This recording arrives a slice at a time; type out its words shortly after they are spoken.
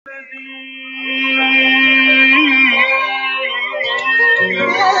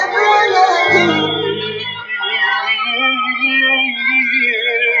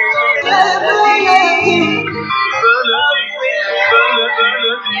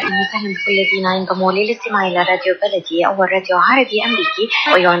وسهلا بكل الذين ينضموا للاستماع إلى راديو بلدي أول راديو عربي أمريكي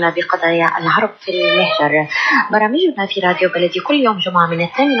ويعنى بقضايا العرب في المهجر. برامجنا في راديو بلدي كل يوم جمعة من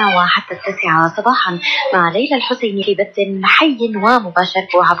 8 وحتى 9 صباحا مع ليلى الحسيني في بث حي ومباشر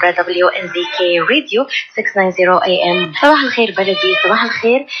عبر WDMV راديو 690 AM. صباح الخير بلدي، صباح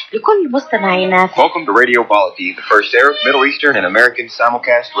الخير لكل مستمعينا. Welcome to Radio Baladi, the first Arab, Middle Eastern, and American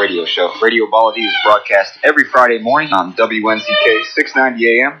simulcast radio show. Radio Baladi is broadcast every Friday morning on WNZK 690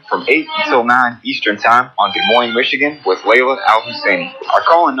 AM from 8 until 9 Eastern Time on Good Morning Michigan with Layla Al-Husseini. Our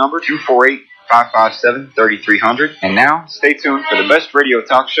call-in number 248-557-3300. And now, stay tuned for the best radio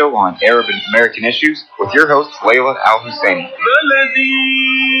talk show on Arab and American issues with your host, Layla Al-Husseini.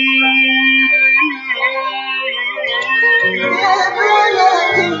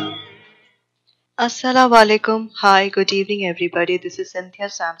 Assalamu alaikum. Hi, good evening everybody. This is Cynthia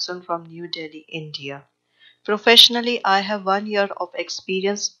Samson from New Delhi, India. Professionally, I have 1 year of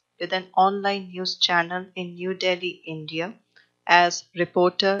experience with an online news channel in New Delhi, India as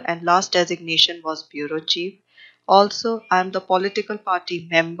reporter, and last designation was bureau chief. Also, I am the political party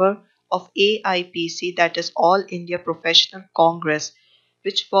member of AIPC, that is All India Professional Congress,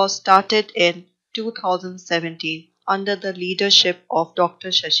 which was started in 2017 under the leadership of Dr.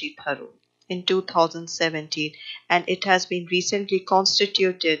 Shashi Tharoor in 2017, and it has been recently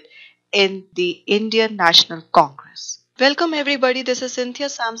constituted in the Indian National Congress. Welcome everybody, this is Cynthia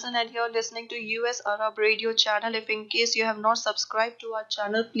Samson and you're listening to US Arab Radio channel. If in case you have not subscribed to our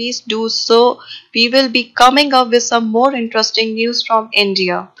channel, please do so. We will be coming up with some more interesting news from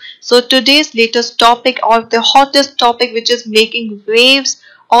India. So today's latest topic, or the hottest topic which is making waves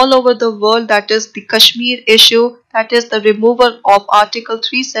all over the world, that is the Kashmir issue, that is the removal of Article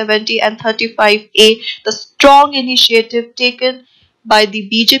 370 and 35A, the strong initiative taken by the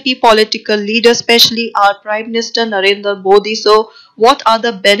BJP political leader, especially our Prime Minister Narendra Modi. So what are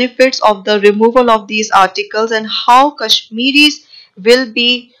the benefits of the removal of these articles and how Kashmiris will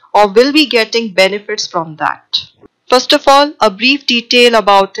be getting benefits from that? First of all, a brief detail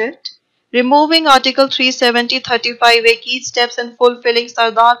about it. Removing Article 370-35A, key steps in fulfilling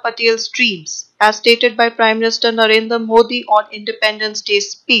Sardar Patel's dreams, as stated by Prime Minister Narendra Modi on Independence Day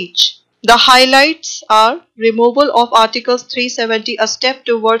speech. The highlights are removal of Articles 370, a step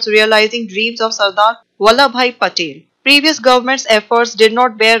towards realizing dreams of Sardar Vallabhbhai Patel. Previous government's efforts did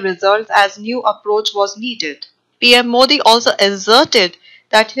not bear results as new approach was needed. PM Modi also asserted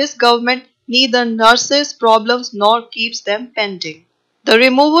that his government neither nurses problems nor keeps them pending. The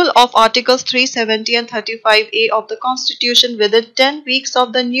removal of Articles 370 and 35A of the Constitution within 10 weeks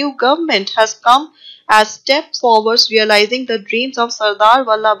of the new government has come as step forwards realizing the dreams of Sardar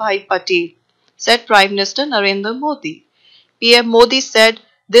Vallabhbhai Patel, said Prime Minister Narendra Modi. PM Modi said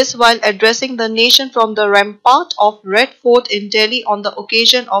this while addressing the nation from the rampart of Red Fort in Delhi on the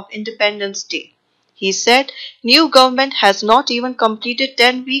occasion of Independence Day. He said, new government has not even completed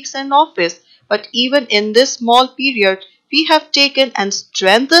 10 weeks in office, but even in this small period, we have taken and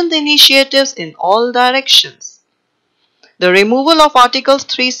strengthened the initiatives in all directions. The removal of Articles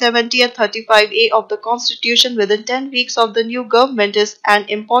 370 and 35A of the Constitution within 10 weeks of the new government is an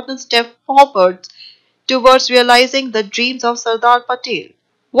important step forward towards realizing the dreams of Sardar Patel.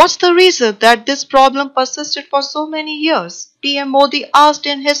 What's the reason that this problem persisted for so many years? PM Modi asked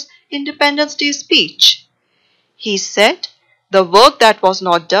in his Independence Day speech. He said, the work that was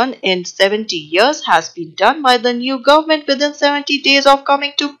not done in 70 years has been done by the new government within 70 days of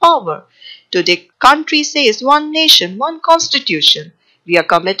coming to power. Today, country says one nation, one constitution. We are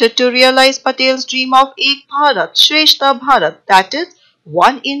committed to realize Patel's dream of Ek Bharat, Shreshta Bharat, that is,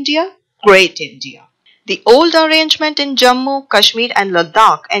 one India, great India. The old arrangement in Jammu, Kashmir and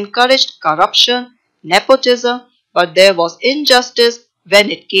Ladakh encouraged corruption, nepotism, but there was injustice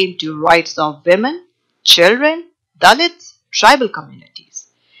when it came to rights of women, children, Dalits, tribal communities.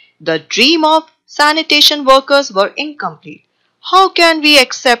 The dream of sanitation workers were incomplete. How can we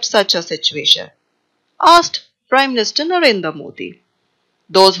accept such a situation? Asked Prime Minister Narendra Modi.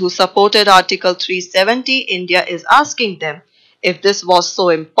 Those who supported Article 370, India is asking them, if this was so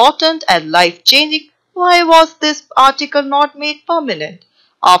important and life-changing, why was this article not made permanent?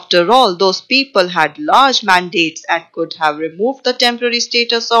 After all, those people had large mandates and could have removed the temporary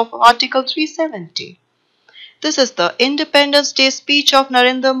status of Article 370. This is the Independence Day speech of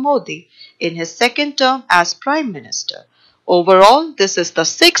Narendra Modi in his second term as Prime Minister. Overall, this is the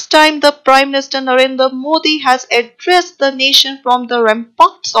 6th time the Prime Minister Narendra Modi has addressed the nation from the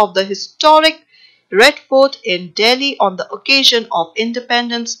ramparts of the historic Red Fort in Delhi on the occasion of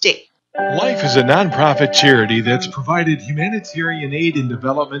Independence Day. Life is a nonprofit charity that's provided humanitarian aid and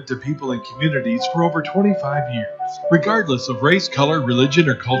development to people and communities for over 25 years, regardless of race, color, religion,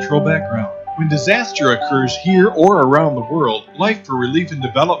 or cultural background. When disaster occurs here or around the world, Life for Relief and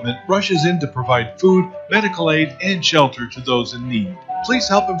Development rushes in to provide food, medical aid, and shelter to those in need. Please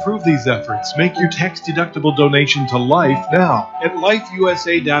help improve these efforts. Make your tax-deductible donation to Life now at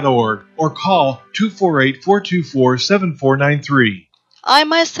lifeusa.org or call 248-424-7493. I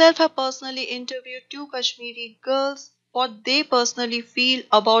myself have personally interviewed two Kashmiri girls what they personally feel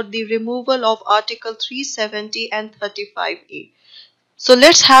about the removal of Article 370 and 35A. So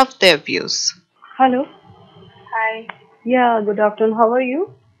let's have their views. Hello. Hi, Yeah, good afternoon. How are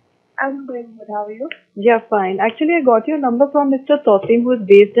you? I'm doing good. How are you? Yeah, fine. Actually, I got your number from Mr. Tosim, who is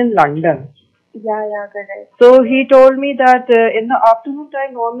based in London. Yeah, correct. So he told me that in the afternoon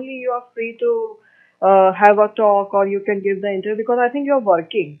time, normally you are free to have a talk or you can give the interview because I think you're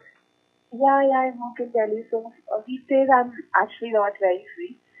working. Yeah, I work in Delhi, so weekdays I'm actually not very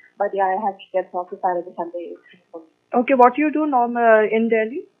free. But yeah, I have weekends off. Saturday, Sunday is free for me. Okay, what you do in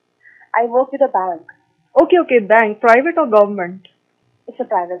Delhi? I work with a bank. Okay, bank, private or government? It's a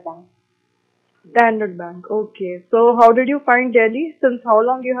private bank. Standard bank. Okay. So how did you find Delhi? Since how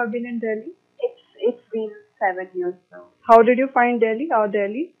long you have been in Delhi? It's been 7 years now. How did you find Delhi? Our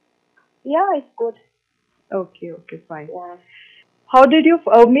Delhi? Yeah, it's good. Okay, fine. Yeah. How did you,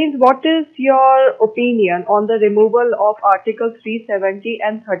 what is your opinion on the removal of Article 370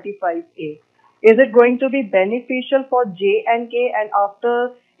 and 35A? Is it going to be beneficial for J&K and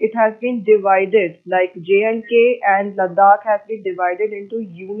after it has been divided, like J&K and Ladakh has been divided into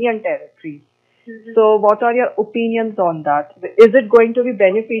union territories? Mm-hmm. So what are your opinions on that? Is it going to be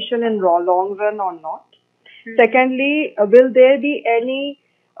beneficial in long run or not? Mm-hmm. Secondly, will there be any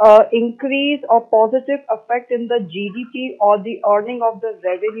increase or positive effect in the GDP or the earning of the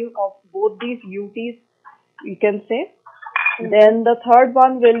revenue of both these UTs, you can say? Mm-hmm. Then the third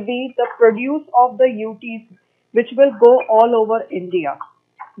one will be the produce of the UTs, which will go all over India.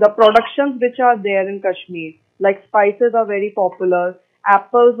 The productions which are there in Kashmir, like spices are very popular,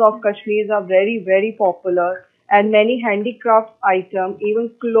 apples of Kashmir are very, very popular, and many handicraft items,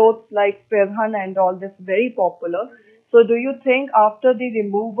 even clothes like firhan and all this, very popular. So do you think after the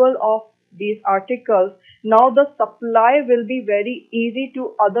removal of these articles, now the supply will be very easy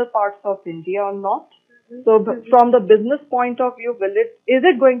to other parts of India or not? So from the business point of view, is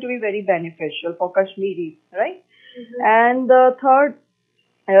it going to be very beneficial for Kashmiris, right? Mm-hmm. And the third,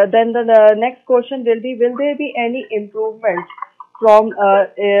 then the next question will there be any improvement from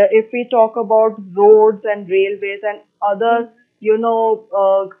if we talk about roads and railways and other,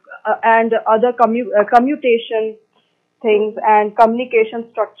 and other commutation things and communication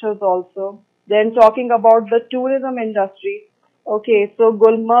structures also. Then talking about the tourism industry. Okay, so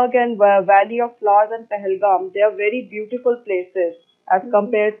Gulmarg and Valley of Flowers and Pahalgam, they are very beautiful places as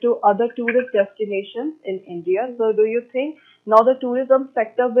compared to other tourist destinations in India. So do you think now the tourism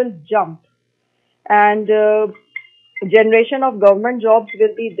sector will jump and generation of government jobs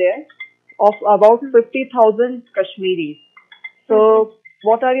will be there of about 50,000 Kashmiris? So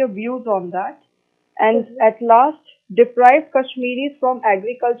what are your views on that? And at last, deprived Kashmiris from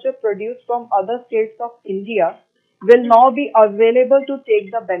agriculture produce from other states of India will now be available to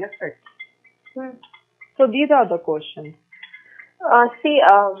take the benefits. So these are the questions. I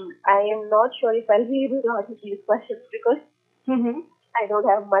am not sure if I'll be able to answer these questions because I don't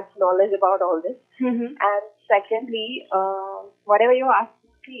have much knowledge about all this. And secondly, whatever you ask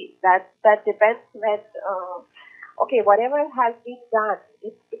me, that depends when, whatever has been done,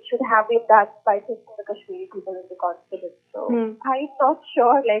 it should have been done by the Kashmiri people in the confidence. So I'm not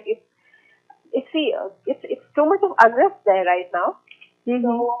sure, like, it's too much of unrest there right now.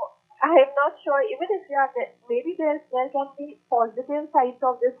 So I am not sure, even if maybe there can be positive sides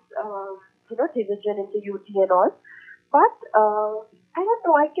of this, division into UT and all. But I don't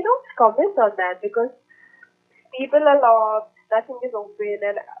know, I cannot comment on that because people are locked, nothing is open,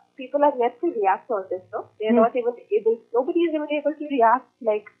 and people are yet to react on this, no? They are not even able, nobody is even able to react,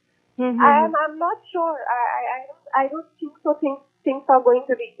 like, I'm not sure, I don't think so things are going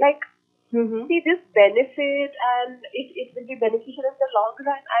to be, like, see this benefit and it will be beneficial in the long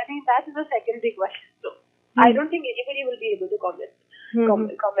run. I mean, that is a secondary question. So I don't think anybody will be able to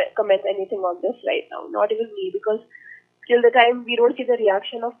comment anything on this right now. Not even me, because till the time we don't see the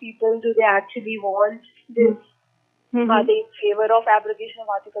reaction of people, do they actually want this? Are they in favor of abrogation of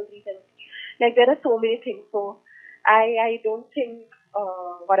Article 370? Like, there are so many things. So I don't think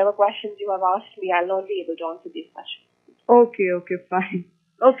whatever questions you have asked me, I'll not be able to answer these questions. Okay, fine.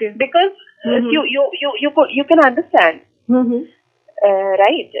 Okay. Because you can understand.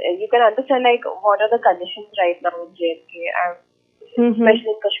 right? You can understand like what are the conditions right now in JNK,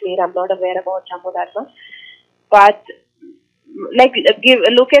 especially in Kashmir. I'm not aware about Jammu that much, but like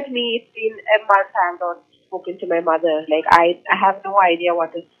look at me. It's been a month I have not spoken to my mother. Like I have no idea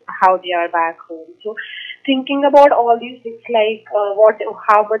how they are back home. So thinking about all these things, like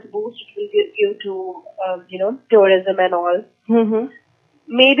how much boost it will give to tourism and all.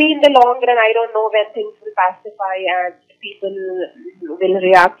 Maybe in the long run, I don't know when things will pacify and people will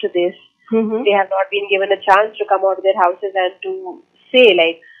react to this. They have not been given a chance to come out of their houses and to say,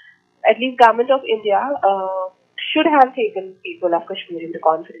 like, at least Government of India should have taken people of Kashmir into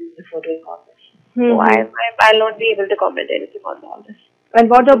confidence before doing all this. So I'll not be able to comment anything on all this. And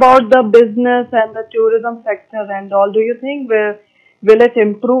what about the business and the tourism sector and all? Do you think will it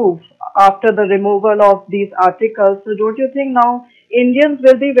improve after the removal of these articles? So don't you think now Indians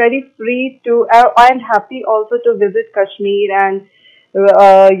will be very free to and happy also to visit Kashmir and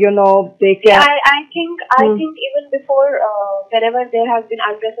they can. Yeah, I think even before whenever there has been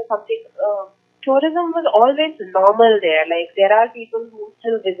unrest or something, tourism was always normal there. Like there are people who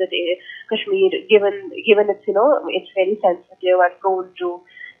still visit Kashmir, given it's it's very sensitive and prone to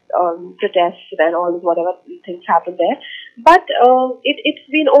protests and all whatever things happen there. But it's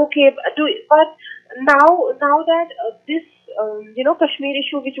been okay. But now that this Kashmir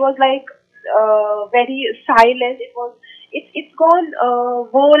issue, which was like very silent, it's gone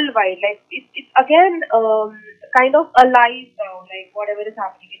worldwide. Like it's again kind of alive now. Like whatever is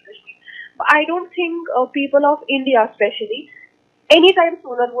happening in Kashmir. But I don't think people of India, especially, anytime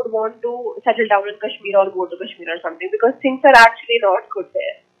sooner would want to settle down in Kashmir or go to Kashmir or something, because things are actually not good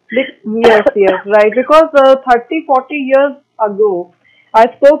there. Yes, right. Because 30, 40 years ago, I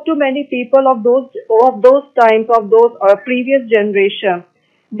spoke to many people of those times, of those previous generation.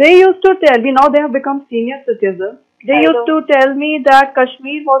 They used to tell me, now they have become senior citizens. They used to tell me that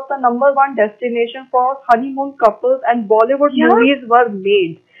Kashmir was the #1 destination for honeymoon couples and Bollywood movies were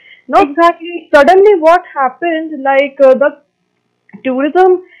made. Now, exactly. Suddenly what happened, like the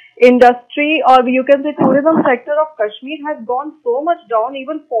tourism industry, or you can say tourism sector of Kashmir has gone so much down.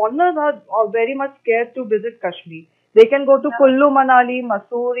 Even foreigners are very much scared to visit Kashmir. They can go to Kullu Manali,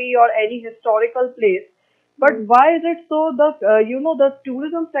 Mussoorie or any historical place. But why is it so? The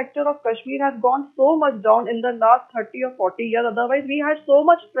tourism sector of Kashmir has gone so much down in the last 30 or 40 years. Otherwise, we had so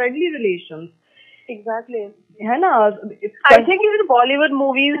much friendly relations. Exactly. I think even Bollywood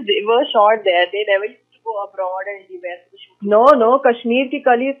movies were shot there. They never used to go abroad and anywhere to shoot. No. Kashmir Ki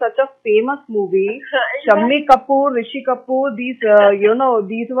Kali is such a famous movie. Shammi Kapoor, Rishi Kapoor, they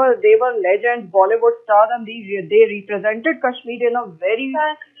were legends, Bollywood stars, and they represented Kashmir in a very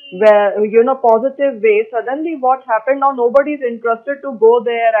positive way. Suddenly what happened now, nobody is interested to go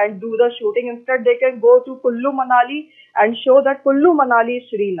there and do the shooting. Instead, they can go to Kullu Manali and show that Kullu Manali is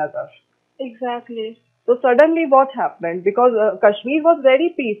Srinagar. Exactly. So suddenly what happened? Because Kashmir was very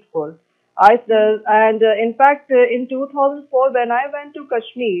peaceful. In fact, in 2004, when I went to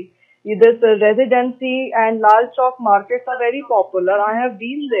Kashmir, this residency and Lal Chowk markets are very popular. I have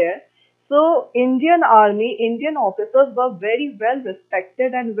been there. So Indian Army, Indian officers were very well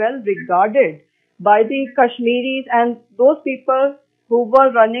respected and well regarded by the Kashmiris and those people who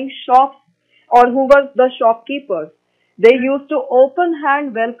were running shops or who were the shopkeepers. They used to open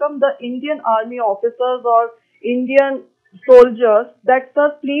hand welcome the Indian Army officers or Indian soldiers that,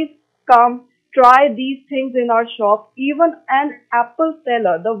 sir, please come, try these things in our shop. Even an apple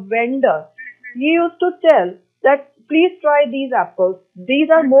seller, the vendor, he used to tell that please try these apples. These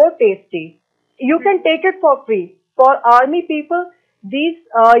are more tasty. You can take it for free. For army people, these,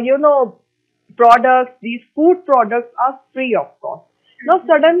 products, these food products are free of cost. Now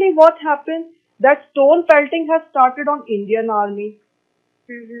suddenly what happened? That stone pelting has started on Indian Army.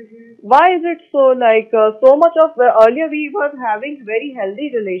 Why is it so? So much of earlier we were having very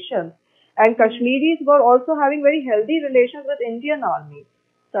healthy relations, and Kashmiris were also having very healthy relations with Indian Army.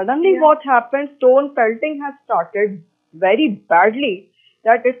 Suddenly, what happened? Stone pelting has started very badly.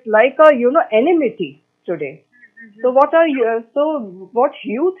 That it's like a enmity today. So what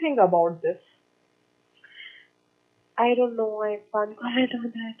you think about this? I don't know. I can't comment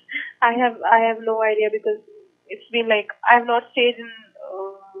on that. I have no idea, because it's been like I have not stayed in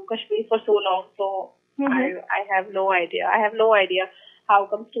Kashmir for so long, so I have no idea. I have no idea how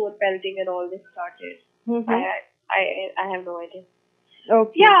come stone pelting and all this started. I have no idea.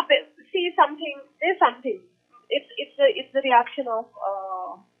 Okay. Yeah, but see there's something. It's the reaction of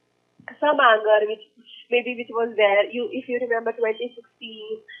some anger which was there. If you remember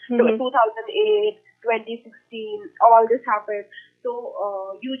 2016, 2008. 2016, all this happened.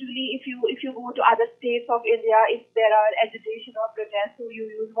 So usually, if you go to other states of India, if there are agitation or protests, so you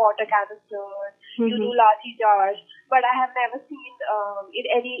use water canisters, you do lathi charge. But I have never seen in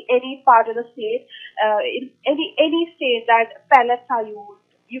any part of the state, in any state that pellets are used.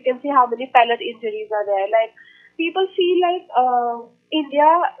 You can see how many pellet injuries are there. Like people feel like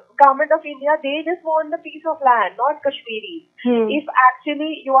government of India, they just want the piece of land, not Kashmiris. If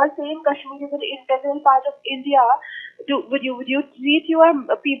actually you are saying Kashmir is an integral part of India, would you treat your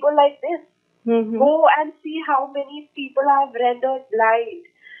people like this? Go and see how many people have rendered blind.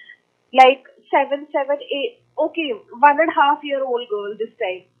 Like 7, 8, okay, 1.5-year-old girl this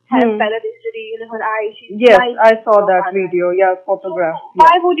time has pellet injury in her eye. Yes, I saw that video. Yeah, photograph. So,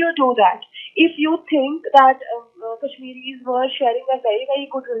 why would you do that? If you think that Kashmiris were sharing a very, very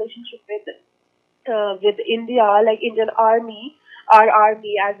good relationship with India, like Indian Army, our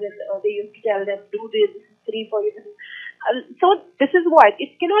army, as in they used to tell them, do this, this is free for you. So this is what,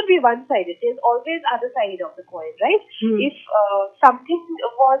 it cannot be one-sided. There's always other side of the coin, right? If something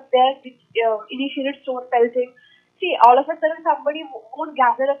was there which initiated stone pelting, see, all of a sudden somebody won't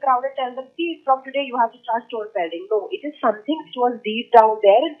gather a crowd and tell them, see, from today you have to start stone pelting. No, it is something which was deep down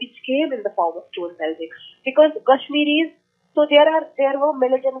there and which came in the form of stone pelting. Because Kashmiris, so there were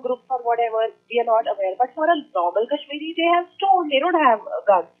militant groups or whatever, we are not aware. But for a normal Kashmiri, they have stone, they don't have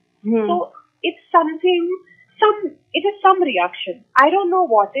guns. So it's something, it is some reaction. I don't know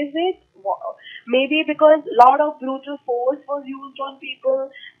what is it. Maybe because a lot of brutal force was used on people.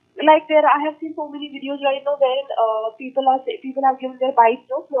 Like I have seen so many videos right now where people have given their bites,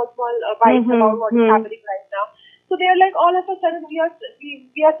 small bites about what is happening right now. So they are like, all of a sudden we are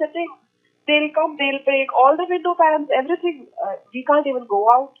sitting. They'll come, they'll break all the window pans, everything. We can't even go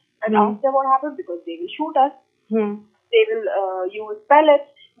out and ask them what happened because they will shoot us. They will use pellets.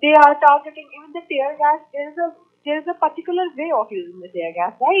 They are targeting even the tear gas. There is a particular way of using the tear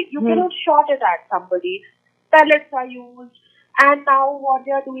gas, right? You cannot shot it at somebody. Pellets are used. And now what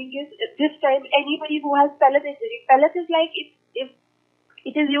they are doing is, this time, anybody who has pellet injury, pellet is like, if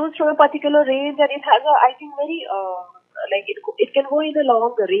it is used from a particular range and it has I think very, it can go in a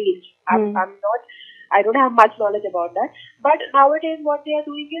long range. I don't have much knowledge about that. But nowadays what they are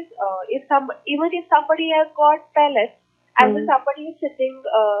doing is, even if somebody has got pellets, and then somebody is sitting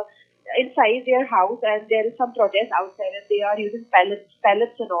inside their house and there is some protest outside and they are using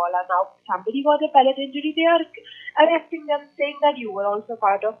pellets and all, and now somebody got a pellet injury, they are arresting them, saying that you were also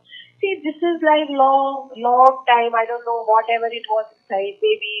part of. See, this is like long time, I don't know, whatever it was inside,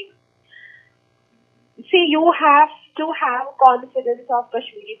 maybe. See, you have to have confidence of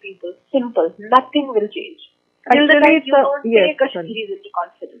Kashmiri people. Simple. Nothing will change. Till the time you don't take Kashmiris into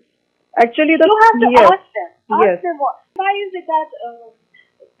confidence. Actually, you have to ask them. Ask them why is it that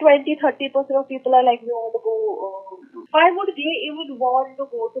 20-30% of people are like, we want to go. Why would they even want to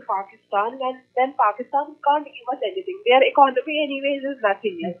go to Pakistan when Pakistan can't give us anything? Their economy anyways is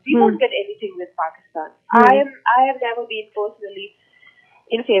nothing. Like, we won't get anything with Pakistan. I have never been personally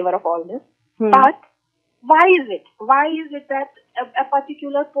in favor of all this. But why is it? Why is it that a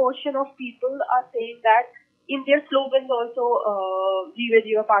particular portion of people are saying that in their slogans also, we will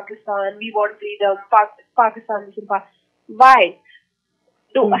give Pakistan, we want freedom, Pakistan. Why?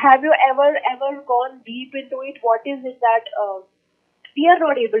 Have you ever gone deep into it? What is it that we are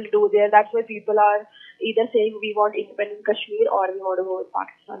not able to do there? That's why people are either saying we want independent Kashmir or we want to go with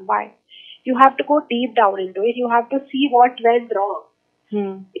Pakistan. Why? You have to go deep down into it. You have to see what went wrong.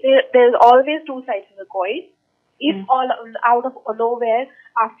 There's always two sides of the coin. If all out of nowhere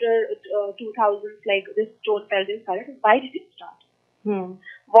after 2000s, like this stone pelting started, why did it start?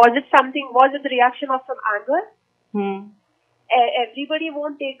 Was it the reaction of some anger? Everybody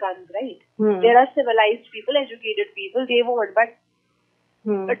won't take guns, right? There are civilized people, educated people, they won't. But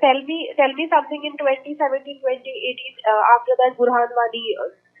tell me something in 2017, 2018, after that Burhan Wani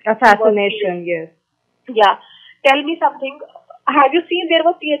assassination, yes. Yeah. Tell me something. Have you seen there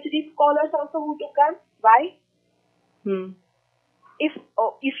were PhD scholars also who took guns? Why?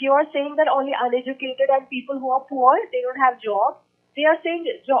 If you are saying that only uneducated and people who are poor, they don't have jobs, they are saying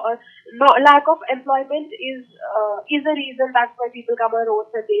lack of employment is a reason. That's why people come on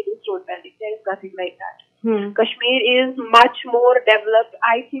roads and they do stone pelting. There is nothing like that. Kashmir is much more developed,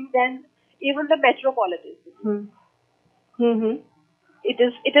 I think, than even the metropolitans. It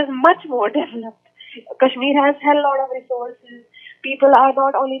is much more developed. Kashmir has a lot of resources. People are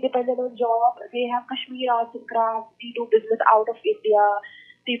not only dependent on job. They have Kashmir arts and crafts. We do business out of India.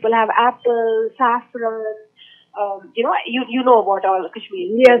 People have apple, saffron. You know about all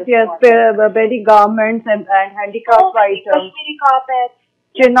Kashmir. Yes. Very garments and handicraft items. Kashmiri carpets.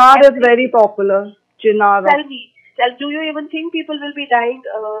 Chinar is very popular. Chinar. Tell me, Do you even think people will be dying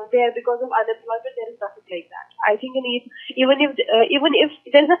there because of unemployment? There is nothing like that. I think even if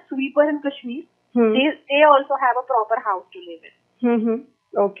there's a sweeper in Kashmir, they also have a proper house to live in.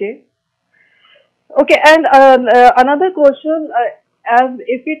 Okay. Okay, and another question, as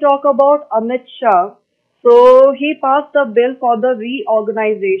if we talk about Amit Shah, so he passed a bill for the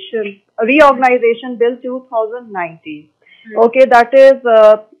reorganization bill 2019. Okay, that is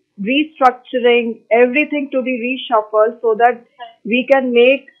restructuring everything to be reshuffled so that we can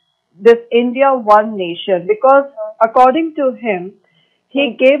make this India one nation. Because according to him, he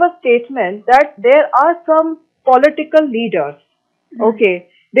gave a statement that there are some political leaders, okay,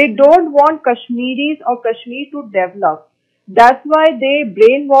 they don't want Kashmiris or Kashmir to develop. That's why they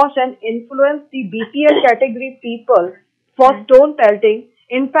brainwash and influence the BPL category people for stone pelting.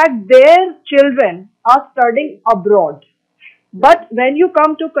 In fact, their children are studying abroad. But when you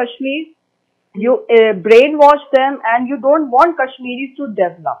come to Kashmir, you brainwash them and you don't want Kashmiris to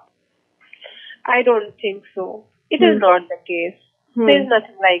develop. I don't think so. It is not the case. There's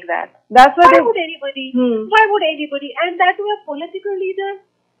nothing like that. That's why would anybody? Why would anybody? And that to a political leader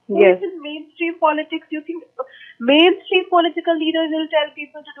who is in mainstream politics. You think mainstream political leaders will tell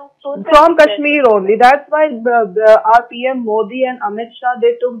people to do so? From Kashmir only. That's why our PM Modi and Amit Shah,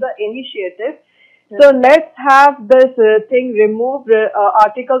 they took the initiative. So let's have this thing removed,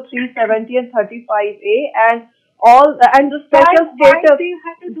 Article 370 and 35A, and the special status. Why they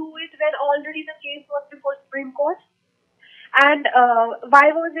had to do it when already the case was before Supreme Court? And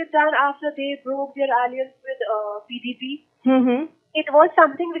why was it done after they broke their alliance with PDP? It was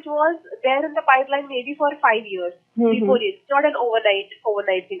something which was there in the pipeline maybe for 5 years before it. It's not an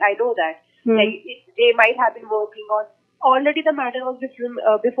overnight thing. I know that. Like they might have been working on. Already the matter was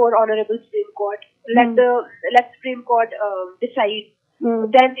before Honorable Supreme Court. Let Supreme Court decide.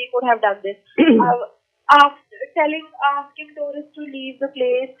 Then they could have done this. After asking tourists to leave the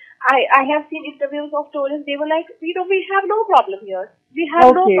place, I have seen interviews of tourists. They were like, we have no problem here. We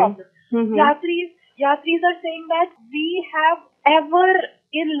have no problem. Yatris are saying that we have ever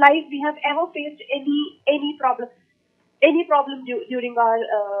faced any problem during our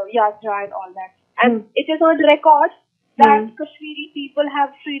yatra and all that. And it is on record that Kashmiri people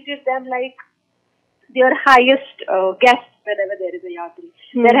have treated them like their highest guests whenever there is a yatri.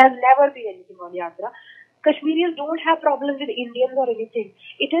 There has never been anything on yatra. Kashmiris don't have problems with Indians or anything.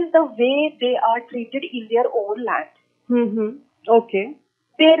 It is the way they are treated in their own land. Okay.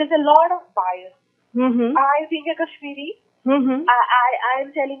 There is a lot of bias. I being a Kashmiri, I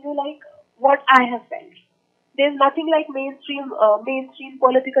am telling you like what I have felt. There's nothing like mainstream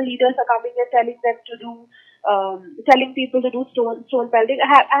political leaders are coming and telling them to do, telling people to do stone pelting.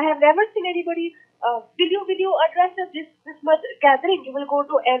 I have never seen anybody. Will you address this much gathering? You will go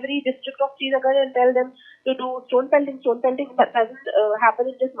to every district of Srinagar and tell them to do stone pelting. Stone pelting doesn't happen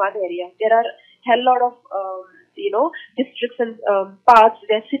in just one area. There are hell lot of districts and parts,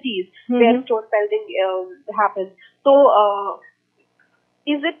 their cities where stone pelting happens. So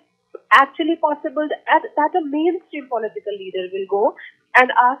is it actually possible that a mainstream political leader will go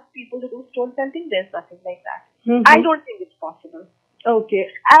and ask people to do stone pelting? There's nothing like that. I don't think it's possible. Okay.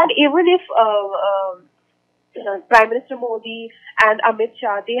 And even if Prime Minister Modi and Amit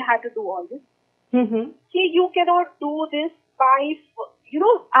Shah, they had to do all this. See, you cannot do this by,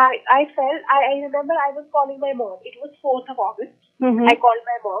 I remember I was calling my mom. It was 4th of August. I called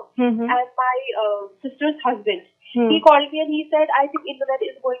my mom and my sister's husband. He called me and he said, I think internet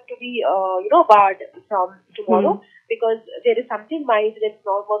is going to be, barred from tomorrow because there is something, my internet is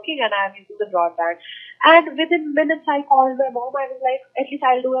not working and I am using the broadband. And within minutes I called my mom. I was like, at least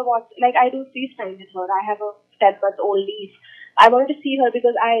I'll do I do FaceTime with her. I have a 10-month-old niece. I wanted to see her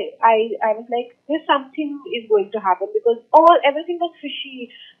because I was like, there's something is going to happen because everything was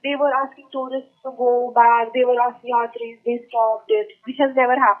fishy. They were asking tourists to go back. They were asking yatris. They stopped it, which has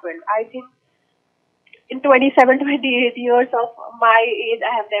never happened. I think in 27, 28 years of my age,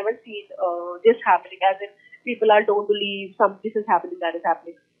 I have never seen this happening. As in, people are told to leave. This is happening, that is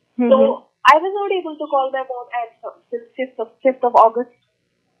happening. So I was not able to call my mom, and since 5th of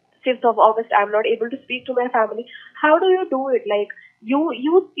August, I'm not able to speak to my family. How do you do it? Like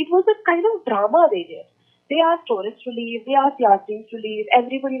it was a kind of drama they did. They asked tourists to leave. They asked yatris to leave.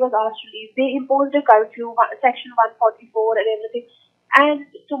 Everybody was asked to leave. They imposed a curfew, section 144 and everything. And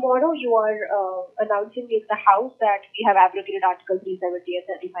tomorrow you are announcing in the House that we have abrogated Article 370 and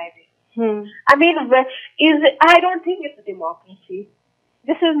 35A. I mean, I don't think it's a democracy.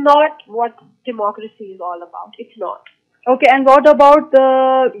 This is not what democracy is all about. It's not. Okay, and what about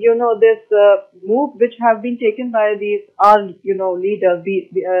this move which have been taken by these leaders,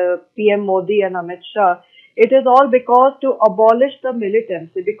 PM Modi and Amit Shah, it is all because to abolish the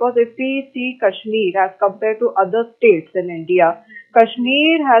militancy. Because if we see Kashmir as compared to other states in India,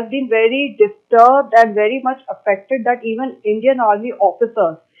 Kashmir has been very disturbed and very much affected that even Indian Army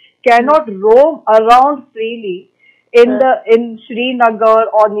officers cannot roam around freely in Srinagar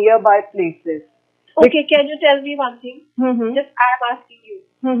or nearby places. Okay, can you tell me one thing? Just I'm asking you.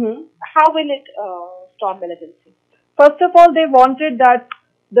 How will it stop militancy? First of all, they wanted that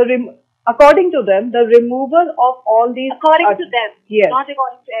according to them, the removal of all these. According to them, yes. Not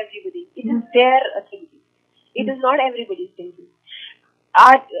according to everybody. It is their thinking. It is not everybody's thinking.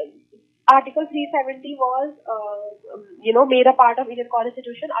 Article 370 was, made a part of Indian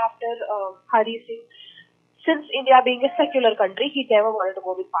Constitution after Hari Singh. Since India being a secular country, he never wanted to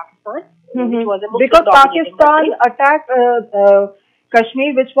go with Pakistan, which was a Muslim because Pakistan country. attacked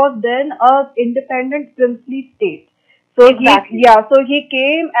Kashmir, which was then a independent princely state. So exactly. So he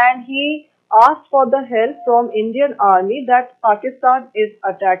came and he asked for the help from Indian Army that Pakistan is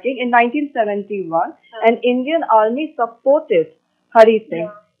attacking in 1971, and Indian Army supported Hari Singh.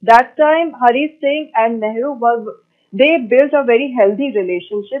 That time, Hari Singh and Nehru they built a very healthy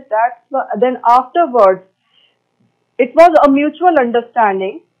relationship. Then afterwards, it was a mutual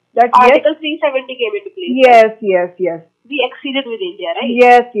understanding that Article 370 came into place. Yes. We exceeded with India, right?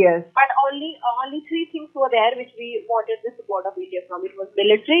 Yes. But only three things were there which we wanted the support of India from. It was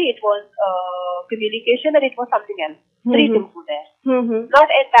military, it was communication, and it was something else. Three things were there. Not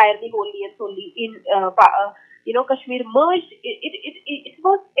entirely wholly and solely in Kashmir merged. It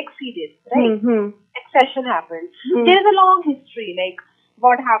was exceeded, right? Accession happened. There is a long history, like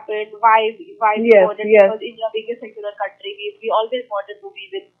what happened, why we wanted, because India being a secular country, we always wanted to be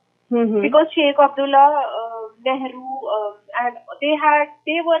with. Because Sheikh Abdullah, Nehru, and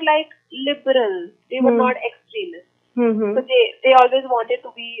they were like liberals. They were not extremists. So they always wanted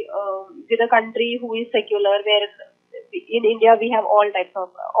to be with a country who is secular, where in India we have all types of,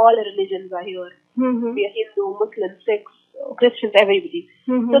 all religions are here. We are Hindu, Muslim, Sikhs, Christians, everybody.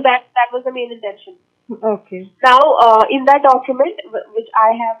 So that was the main intention. Okay. Now, in that document, which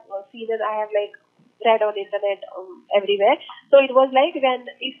I have seen and I have read on internet everywhere, so it was like,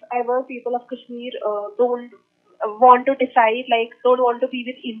 if ever people of Kashmir don't want to decide, don't want to be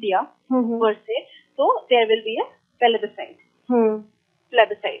with India per se, so there will be a plebiscite.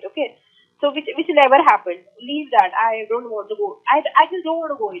 Plebiscite, okay. So which never happened. Leave that. I don't want to go. I just don't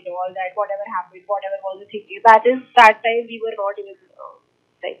want to go into all that. Whatever happened, whatever was the thinking. That time we were not even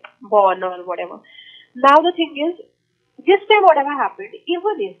born or whatever. Now the thing is, this time whatever happened,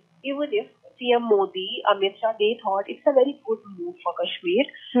 even if CM Modi, Amit Shah, they thought it's a very good move for Kashmir,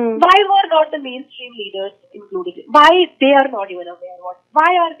 why were not the mainstream leaders included? Why they are not even aware?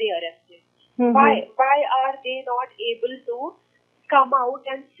 Why are they arrested? Why are they not able to come out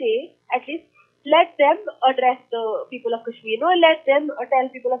and say, at least let them address the people of Kashmir? No, let them tell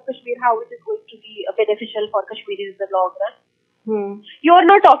people of Kashmir how it is going to be beneficial for Kashmiris in the long run. You are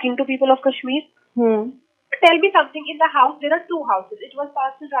not talking to people of Kashmir. Tell me something. In the house, there are two houses. It was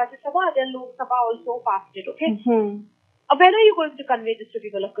passed in Rajya Sabha, then Lok Sabha also passed it, okay? When are you going to convey this to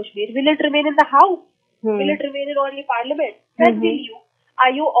people of Kashmir? Will it remain in the house? Will it remain in only parliament? When will you? Are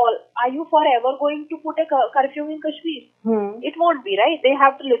you forever going to put a curfew in Kashmir? It won't be, right? They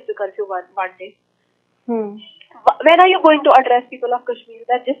have to lift the curfew one day. When are you going to address people of Kashmir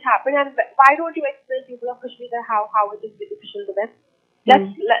that just happened, and why don't you explain people of Kashmir that how it is beneficial to them?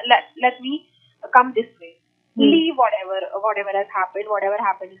 Let me come this way. Leave whatever has happened, whatever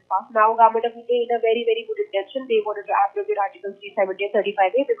happened in the past. Now government of India, in a very, very good intention, they wanted to abrogate Article 370 and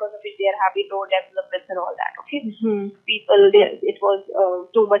 35A, because of which they are having no developments and all that, okay? People, it was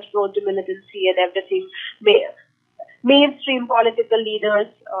too much prone to militancy and everything. Mainstream political leaders,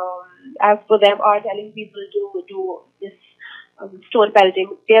 as per them, are telling people to do this stone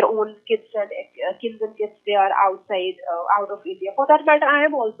pelting. Their own kids and kids, they are outside, out of India. For that matter, I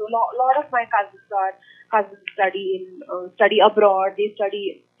am also. Lot of my cousins study abroad. They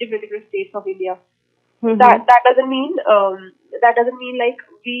study different states of India. That doesn't mean like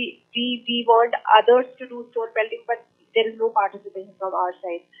we want others to do stone pelting, but there is no participation from our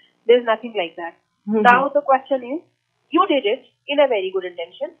side. There is nothing like that. Now the question is, you did it in a very good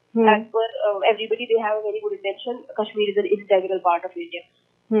intention. As per everybody, they have a very good intention. Kashmir is an integral part of India.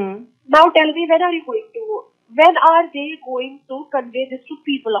 Now tell me, when are they going to convey this to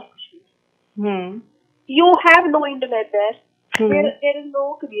people of Kashmir? You have no internet there. There is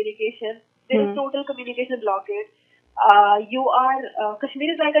no communication. There is total communication blockade.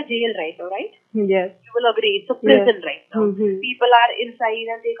 Kashmir is like a jail right now, right? Yes. You will agree. It's a prison right now. People are inside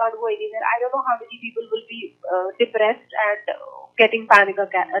and they can't go anywhere. I don't know how many people will be depressed and getting panic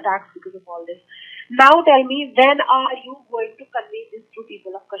attacks because of all this. Now tell me, when are you going to convey this to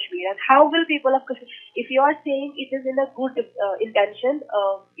people of Kashmir, and how will people of Kashmir, if you are saying it is in a good intention,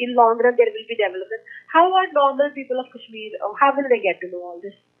 in long run there will be development, how are normal people of Kashmir, how will they get to know all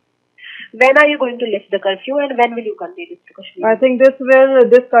this? When are you going to lift the curfew, and when will you convey this to Kashmir? I think this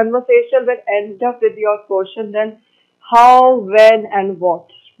conversation will end up with your question then, how, when, and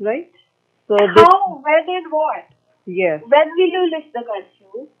what, right? So How, when, and what? Yes. When will you lift the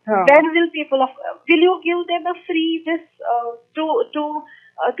curfew? When will people of, will you give them a free this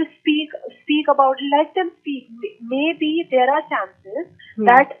to speak about? Let them speak. Maybe there are chances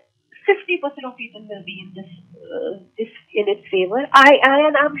that 50% of people will be in this in its favor.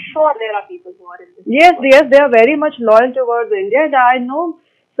 I'm sure there are people who are in this. Yes, they are very much loyal towards India, and I know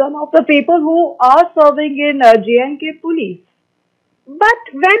some of the people who are serving in J&K police. But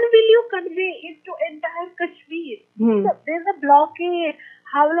when will you convey it to entire Kashmir? There's a blockade.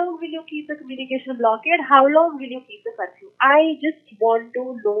 How long will you keep the communication blockade? How long will you keep the curfew? I just want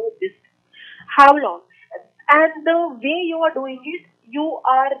to know this. How long? And the way you are doing it, you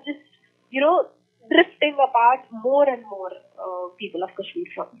are just, drifting apart more and more people of Kashmir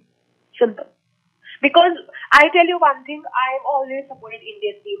from you. Simple. Because I tell you one thing, I've always supported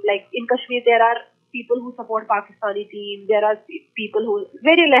Indian team. Like in Kashmir, there are people who support Pakistani team. There are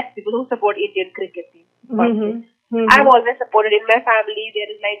very less people who support Indian cricket team. I've always supported in my family. There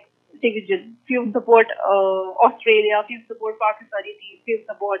is like division. Few support Australia, few support Pakistani team, few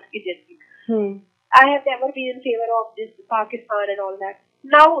support Indian team. I have never been in favor of this Pakistan and all that.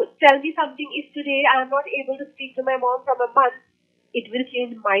 Now tell me something. If today I am not able to speak to my mom from a month, it will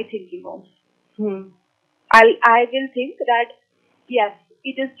change my thinking also. I will think that yes,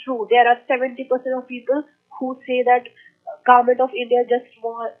 it is true. There are 70% of people who say that government of India just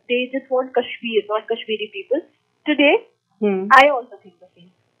want Kashmir, not Kashmiri people. Today, I also think the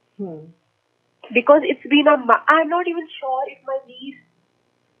same. Because it's been I'm not even sure if my niece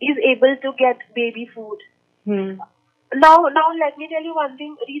is able to get baby food. Now let me tell you one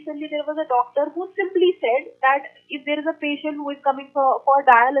thing. Recently there was a doctor who simply said that if there is a patient who is coming for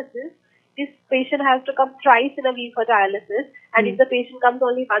dialysis, this patient has to come thrice in a week for dialysis, and if the patient comes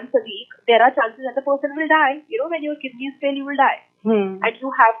only once a week, there are chances that the person will die. When your kidneys fail, you will die. And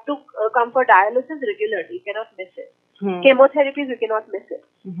you have to come for dialysis regularly. You cannot miss it. Chemotherapies, you cannot miss it.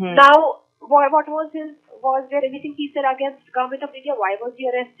 Now, what was there anything he said against government of India? Why was he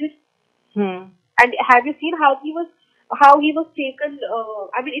arrested? And have you seen how he was taken?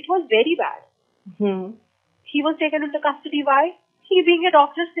 It was very bad. He was taken into custody. Why? He, being a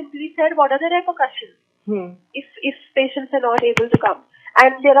doctor, simply said, what are the repercussions if patients are not able to come?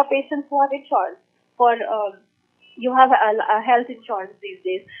 And there are patients who have insurance for you have a health insurance these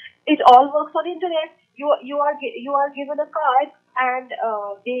days. It all works on internet. You are given a card, and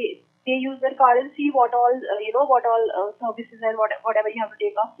they use their card and see what all services and whatever you have to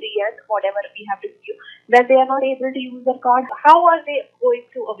take off free and whatever we have to give you. When they are not able to use their card, how are they going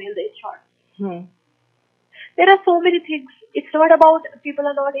to avail the insurance? There are so many things. It's not about people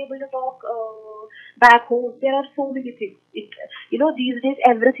are not able to talk back home. There are so many things. These days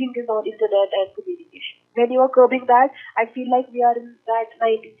everything is on internet and communication. When you are curbing that, I feel like we are in that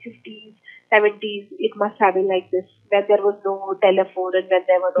 1950s, 70s. It must have been like this, when there was no telephone and when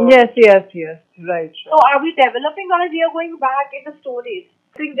there were no... Yes, right. So are we developing, or we are going back in the Stone Age?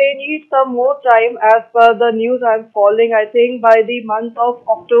 I think they need some more time. As per the news I'm following, I think by the month of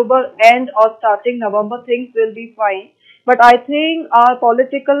October end or starting November, things will be fine. But I think our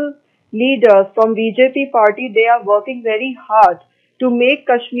political leaders from BJP party, they are working very hard to make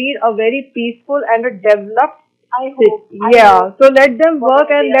Kashmir a very peaceful and a developed hope. So let them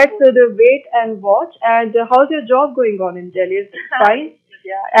work, and let's wait and watch. And how's your job going on in Delhi? Is it fine?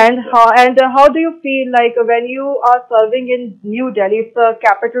 And how do you feel like when you are serving in New Delhi? It's the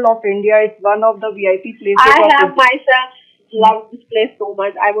capital of India. It's one of the VIP places. I have myself loved this place so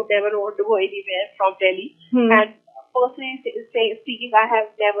much. I would never want to go anywhere from Delhi. And personally speaking, I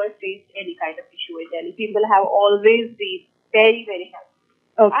have never faced any kind of issue in Delhi. People have always been very, very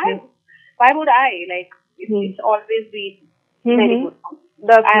helpful. Okay. Why would I? It's always been very good.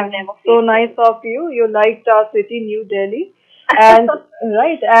 That's so nice of you. You liked our city, New Delhi. And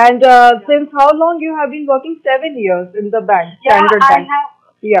right. And since how long you have been working? 7 years in the bank, Standard Bank.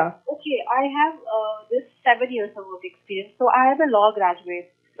 Okay, I have this 7 years of work experience. So I am a law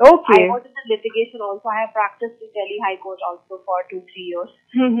graduate. Okay. I was in the litigation also. I have practiced in Delhi High Court also for 2-3 years.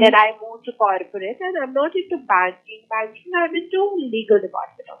 Then I moved to corporate, and I'm not into banking. I'm into legal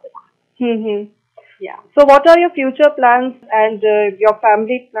department of the bank. So what are your future plans and your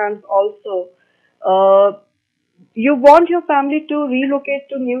family plans also? You want your family to relocate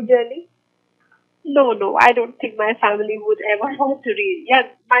to New Delhi? No, no, I don't think my family would ever want to read. Yeah,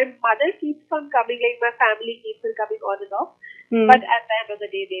 my mother keeps on coming, like my family keeps on coming on and off. But at the end of the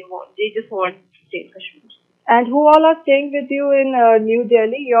day, they just want to stay in Kashmir. And who all are staying with you in New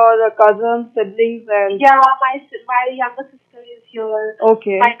Delhi? Your cousins, siblings, and Yeah, my younger sister is here.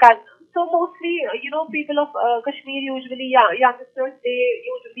 okay. My cousin. So mostly, people of Kashmir usually, youngsters, they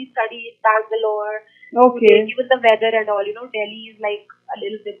usually study in Bangalore. Okay. Even the weather and all, Delhi is like a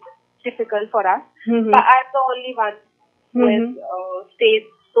little bit difficult for us. Mm-hmm. But I'm the only one who has stayed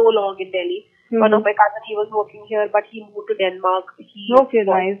so long in Delhi. One of my cousins, he was working here, but he moved to Denmark. He Okay, was,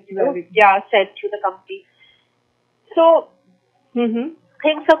 nice. Very good. yeah, sent to the company. So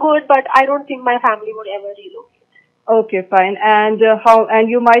things are good, but I don't think my family would ever relocate. Okay, fine. And how? And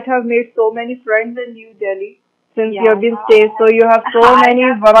you might have made so many friends in New Delhi since you have been staying. So you have so many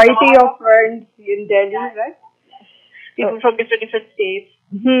variety of friends in Delhi, right? People from different states.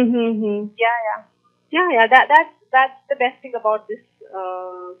 Yeah. Yeah. That's the best thing about this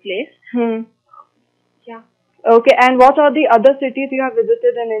place. Yeah. Okay. And what are the other cities you have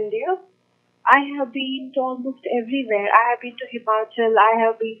visited in India? I have been to almost everywhere. I have been to Himachal. I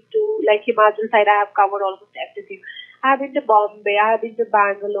have been to, like, Himachal side, I have covered almost everything. I have been to Bombay. I have been to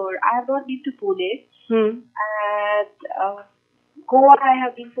Bangalore. I have not been to Pune. And Goa, I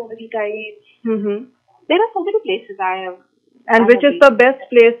have been so many times. There are so many places I have. And which is the best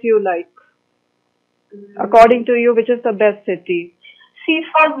place you like? According to you, which is the best city? See,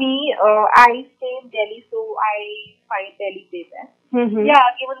 for me, I stay in Delhi, so I find Delhi way best.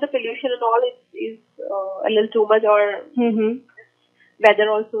 Yeah, given the pollution and all, is a little too much, or weather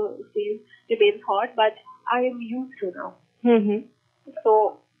also remains hot, but I am used to now.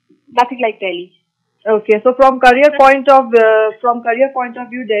 So nothing like Delhi. Okay, so from career point of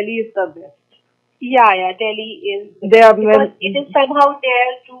view, Delhi is the best. Yeah, Delhi is. Because it is somehow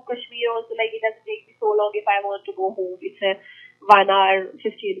there to Kashmir also. Like, it doesn't take me so long if I want to go home. It's a 1 hour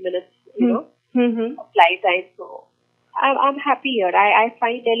 15 minutes, flight time. So I'm happy here. I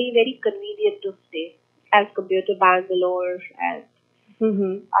find Delhi very convenient to stay as compared to Bangalore and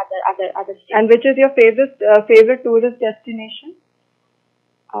other states. And which is your favorite tourist destination?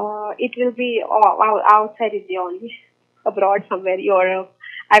 It will be outside India only, abroad somewhere, Europe.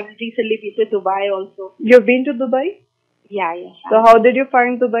 I've recently been to Dubai also. You've been to Dubai? Yeah. So how did you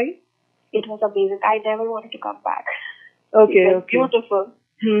find Dubai? It was amazing. I never wanted to come back. Okay, it was beautiful.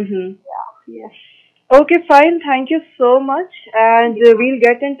 Yeah, yes. Okay, fine. Thank you so much. And we'll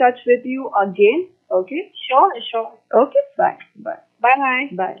get in touch with you again. Okay? Sure. Okay, fine. Bye.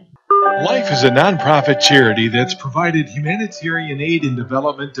 Bye. Life is a nonprofit charity that's provided humanitarian aid and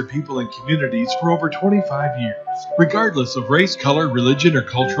development to people and communities for over 25 years, regardless of race, color, religion, or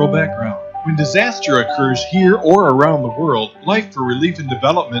cultural background. When disaster occurs here or around the world, Life for Relief and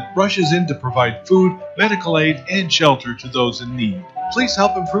Development rushes in to provide food, medical aid, and shelter to those in need. Please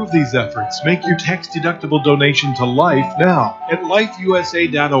help improve these efforts. Make your tax-deductible donation to Life now at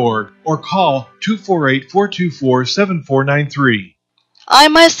lifeusa.org or call 248-424-7493. I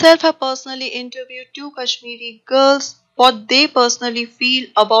myself have personally interviewed two Kashmiri girls what they personally feel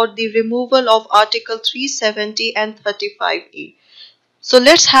about the removal of Article 370 and 35A. So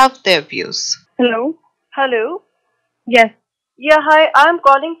let's have their views. Hello. Yes. Yeah, hi. I'm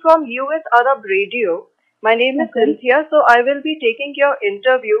calling from US Arab Radio. My name is Cynthia, so I will be taking your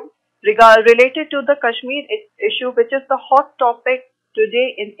interview related to the Kashmir issue, which is the hot topic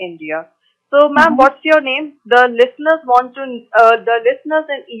today in India. So, ma'am, what's your name? The listeners in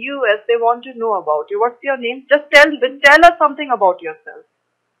US, they want to know about you. What's your name? Just tell us something about yourself.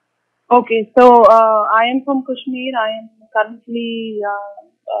 Okay, so I am from Kashmir. I am currently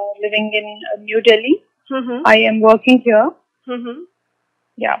living in New Delhi. I am working here.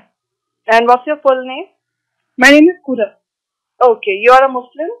 Yeah. And what's your full name? My name is Qurat. Okay, you are a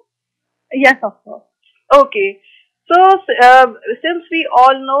Muslim? Yes, of course. Okay. So, since we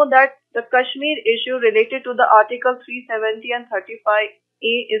all know that the Kashmir issue related to the Article 370 and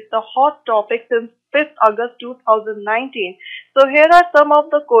 35A is the hot topic since 5th August 2019. So, here are some of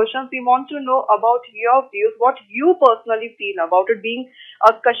the questions we want to know about your views, what you personally feel about it being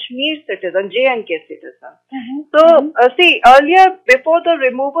a Kashmir citizen, J&K citizen. So, see, earlier, before the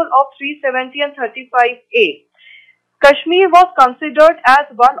removal of 370 and 35A, Kashmir was considered as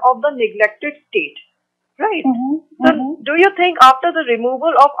one of the neglected states. Right. So, do you think after the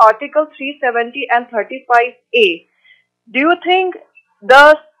removal of Article 370 and 35A, do you think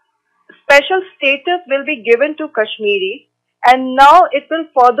the special status will be given to Kashmiri and now it will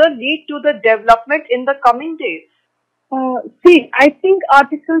further lead to the development in the coming days? See, I think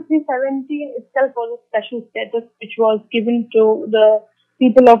Article 317 itself was a special status which was given to the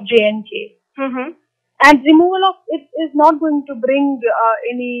people of J&K. And removal of it is not going to bring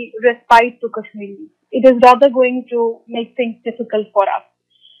any respite to Kashmiris. It is rather going to make things difficult for us.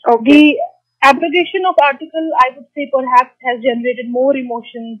 The abrogation of article, I would say, perhaps has generated more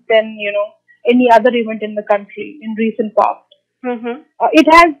emotions than, any other event in the country in recent past. It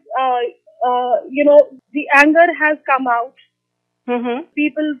has, the anger has come out.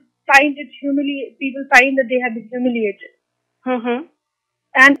 People find it people find that they have been humiliated.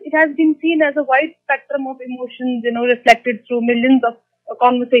 And it has been seen as a wide spectrum of emotions, reflected through millions of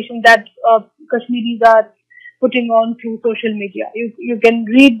conversations that Kashmiris are putting on through social media. You can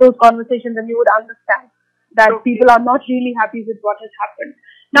read those conversations and you would understand that people are not really happy with what has happened.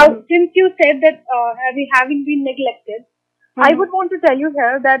 Now, since you said that having been neglected, I would want to tell you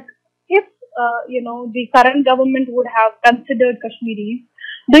here that if, the current government would have considered Kashmiris,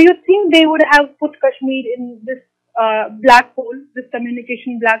 do you think they would have put Kashmir in this black hole, this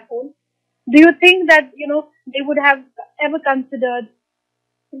communication black hole? Do you think that, they would have ever considered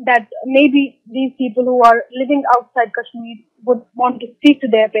that maybe these people who are living outside Kashmir would want to speak to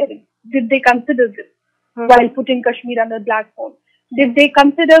their parents? Did they consider this while putting Kashmir under black hole? Did they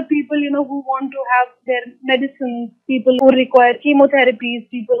consider people, who want to have their medicines, people who require chemotherapies,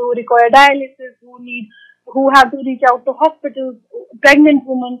 people who require dialysis, who have to reach out to hospitals, pregnant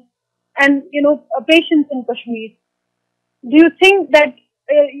women, and, patients in Kashmir? Do you think that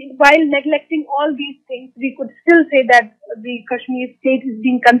while neglecting all these things, we could still say that the Kashmir state is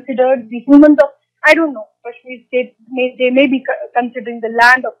being considered, the humans of, I don't know, Kashmir state, they may be considering the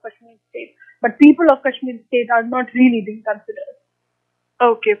land of Kashmir state, but people of Kashmir state are not really being considered.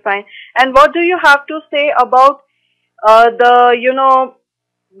 Okay, fine. And what do you have to say about the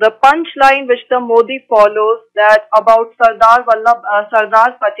punchline which the Modi follows, that about Sardar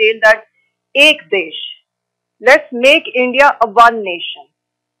Patel, that Ek Desh, let's make India a one nation.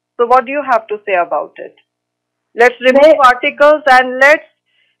 So what do you have to say about it? Let's remove articles and let's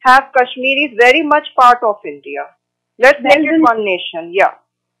have Kashmiris very much part of India. Let's make it one nation. Yeah.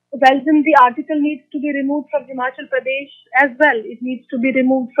 Well, then the article needs to be removed from Himachal Pradesh as well. It needs to be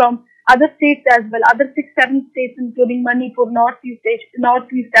removed from other states as well, other 6-7 states, including Manipur, Northeast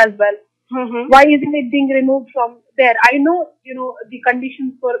as well. Why isn't it being removed from there? I know, the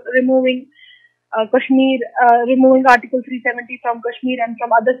conditions for removing Kashmir, removing Article 370 from Kashmir and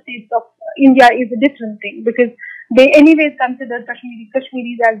from other states of India is a different thing, because they anyways consider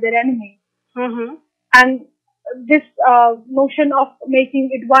Kashmiris as their enemy. And this notion of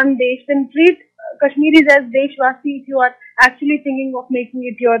making it one Desh, then treat Kashmiris as Deshwasi if you are actually thinking of making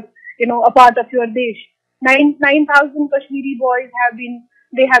it your, a part of your Desh. 9,000 Kashmiri boys have been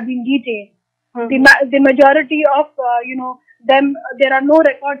detained. The majority of, them, there are no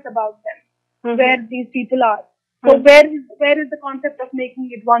records about them, where these people are. So where is the concept of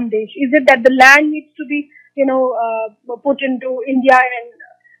making it one Desh? Is it that the land needs to be, put into India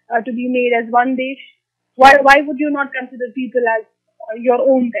and to be made as one Desh? Why would you not consider people as your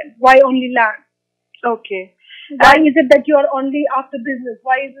own then? Why only land? Okay. Why is it that you are only after business?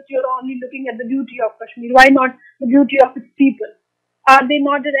 Why is it you are only looking at the beauty of Kashmir? Why not the beauty of its people? Are they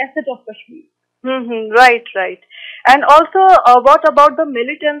not an asset of Kashmir? Right. And also, what about the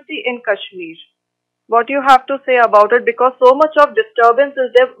militancy in Kashmir? What do you have to say about it? Because so much of disturbance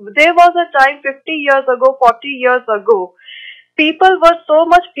is there. There was a time 50 years ago, 40 years ago, people were so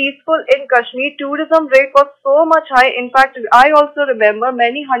much peaceful in Kashmir. Tourism rate was so much high. In fact, I also remember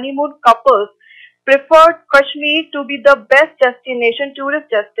many honeymoon couples preferred Kashmir to be the best destination, tourist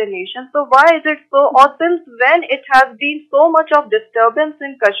destination. So why is it so, or since when it has been so much of disturbance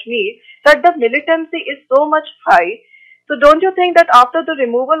in Kashmir that the militancy is so much high? So don't you think that after the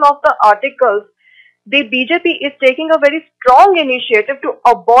removal of the articles, the BJP is taking a very strong initiative to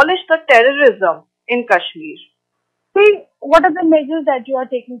abolish the terrorism in Kashmir? See, what are the measures that you are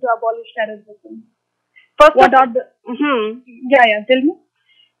taking to abolish terrorism? Tell me.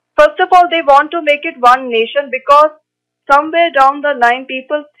 First of all, they want to make it one nation because somewhere down the line,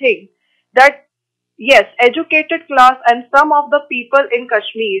 people think that, yes, educated class and some of the people in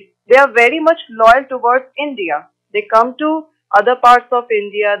Kashmir, they are very much loyal towards India. They come to other parts of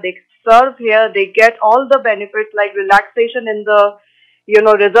India, they serve here, they get all the benefits like relaxation in the,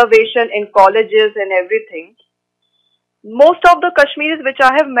 reservation in colleges and everything. Most of the Kashmiris which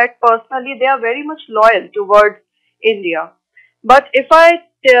I have met personally, they are very much loyal towards India. But if I,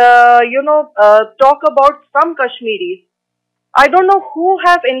 talk about some Kashmiris, I don't know who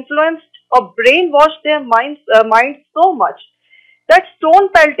have influenced or brainwashed their minds so much that stone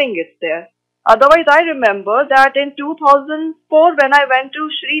pelting is there. Otherwise, I remember that in 2004 when I went to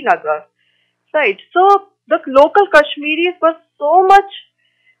Srinagar, right? So the local Kashmiris were so much,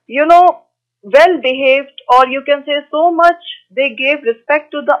 well behaved, or you can say so much they gave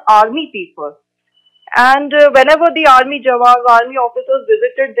respect to the army people. And whenever the army jawans, army officers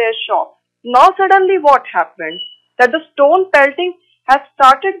visited their shop, now suddenly what happened? That the stone pelting has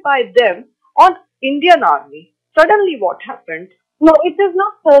started by them on Indian army. Suddenly what happened? No, it is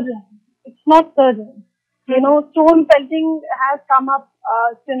not certain. It's not certain. Stone pelting has come up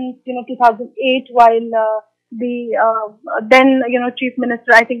since 2008, while the then Chief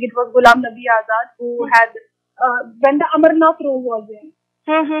Minister, I think it was Ghulam Nabi Azad, who had when the Amarnath road was in.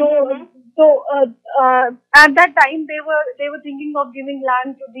 So at that time they were thinking of giving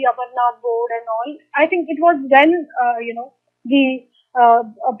land to the Amarnath board and all. I think it was when the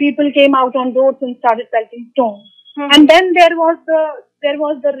people came out on roads and started pelting stones. And then there was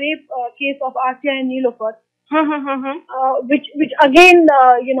the rape case of Asya and Nilofar, which again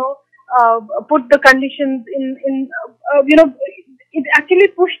put the conditions in it actually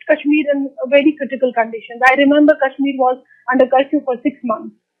pushed Kashmir in very critical conditions. I remember Kashmir was under curfew for 6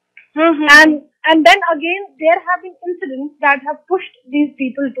 months. And then again, there have been incidents that have pushed these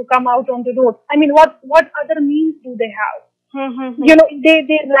people to come out on the road. I mean, what other means do they have?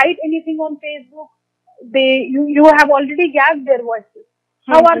 They write anything on Facebook. You have already gagged their voices.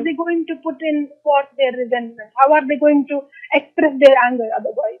 How are they going to put in forth their resentment? How are they going to express their anger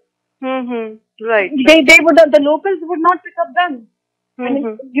otherwise? Right. The locals would not pick up guns. I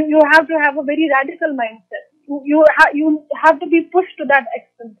mean, you have to have a very radical mindset. You have to be pushed to that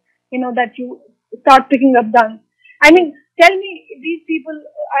extent, that you start picking up guns. I mean, tell me, these people,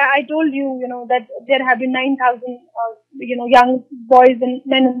 I told you, that there have been 9,000, young boys and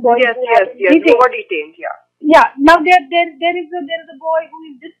men and boys. Yes, who were detained, yeah. Yeah, now there is a boy who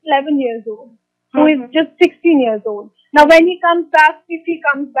is just 11 years old, who is just 16 years old. Now when he comes back, if he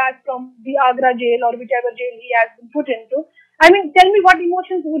comes back from the Agra jail or whichever jail he has been put into, I mean, tell me what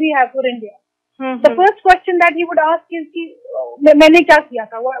emotions would he have for India? The first question that he would ask is, "Maine kya kiya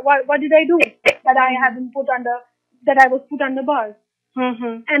tha? What did I do that I have been that I was put under bars?"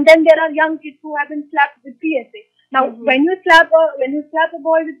 And then there are young kids who have been slapped with PSA. Now, when you slap a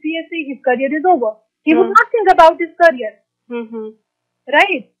boy with PSA, his career is over. He would not think about his career,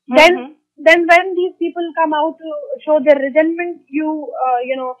 right? Then when these people come out to show their resentment, you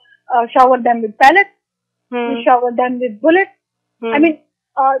shower them with pellets, you shower them with bullets. I mean,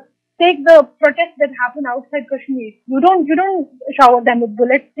 take the protests that happen outside Kashmir. You don't shower them with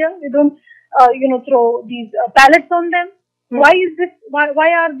bullets here. You don't throw these pellets on them. Why is this? Why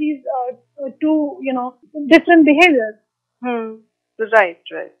are these two different behaviors? Right.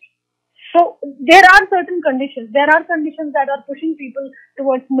 So there are certain conditions. There are conditions that are pushing people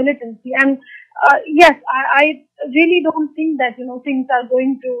towards militancy. And yes, I really don't think that things are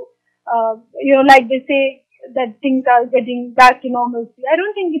going to like they say that things are getting back to normalcy. I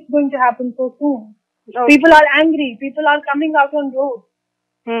don't think it's going to happen so soon. Okay. People are angry. People are coming out on roads.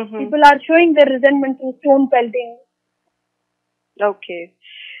 People are showing their resentment through stone pelting. Okay.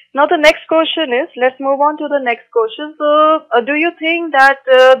 Now the next question is, let's move on to the next question. So, do you think that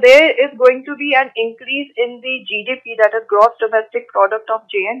there is going to be an increase in the GDP, that is gross domestic product of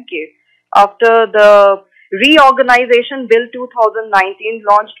J&K, after the reorganization bill 2019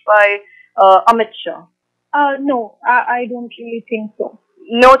 launched by Amit Shah? No, I don't really think so.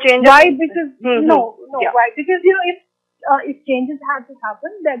 No changes? Why? Because no. Yeah. Why? Because if changes had to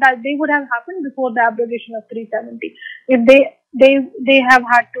happen, that they would have happened before the abrogation of 370. If they have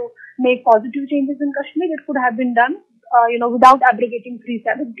had to make positive changes in Kashmir, it could have been done, without abrogating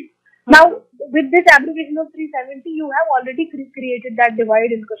 370. Now, with this abrogation of 370, you have already created that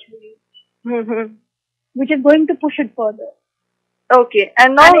divide in Kashmir, which is going to push it further. Okay,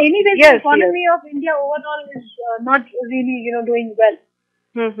 and now anyway, the economy of India overall is not really, doing well.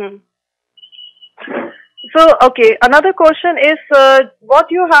 So, okay, another question is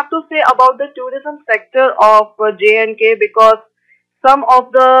what you have to say about the tourism sector of J&K, because some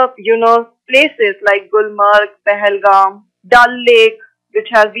of the, places like Gulmarg, Pahalgam, Dal Lake, which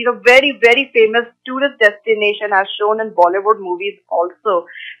has been a very, very famous tourist destination, as shown in Bollywood movies also.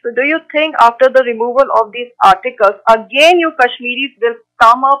 So do you think after the removal of these articles, again you Kashmiris will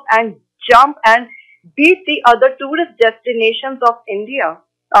come up and jump and beat the other tourist destinations of India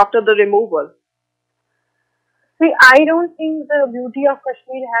after the removal? See, I don't think the beauty of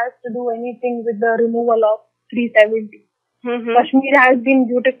Kashmir has to do anything with the removal of 370. Kashmir has been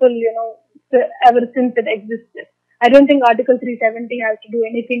beautiful, ever since it existed. I don't think Article 370 has to do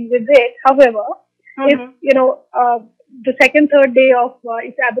anything with it. However, if, the second, third day of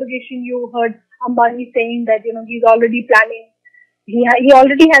its abrogation, you heard Ambani saying that, he's already planning. He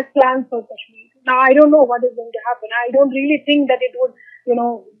already has plans for Kashmir. Now, I don't know what is going to happen. I don't really think that it would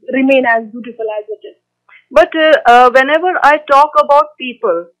remain as beautiful as it is. But whenever I talk about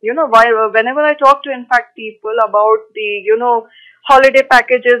people, whenever I talk to, in fact, people about the, holiday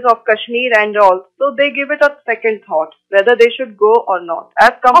packages of Kashmir and all, so they give it a second thought, whether they should go or not,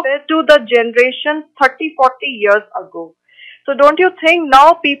 as compared to the generation 30, 40 years ago. So don't you think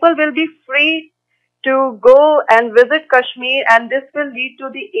now people will be free to go and visit Kashmir, and this will lead to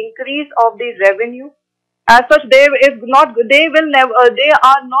the increase of the revenue? As such, they will never, they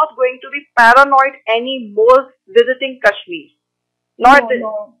are not going to be paranoid anymore visiting Kashmir.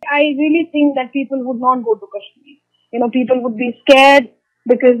 No. I really think that people would not go to Kashmir. People would be scared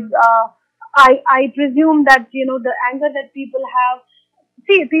because I presume that the anger that people have.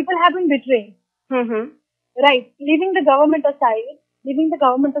 See, people have been betrayed. Right. Leaving the government aside,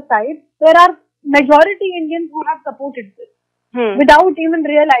 there are majority Indians who have supported this. Without even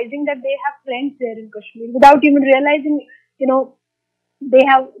realizing that they have friends there in Kashmir, without even realizing, they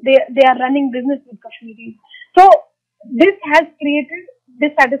are running business with Kashmiris. So this has created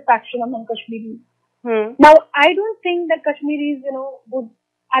dissatisfaction among Kashmiris. Now, I don't think that Kashmiris, would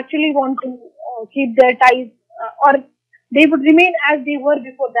actually want to keep their ties, or they would remain as they were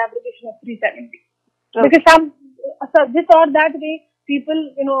before the abrogation of 370. Okay. Because this or that way,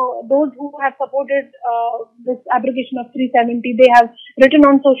 people, those who have supported this abrogation of 370, they have written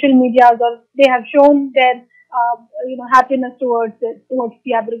on social media, or they have shown their, happiness towards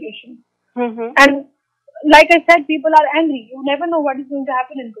the abrogation. And like I said, people are angry. You never know what is going to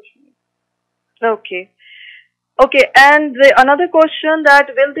happen in Kashmir. Okay, and another question, that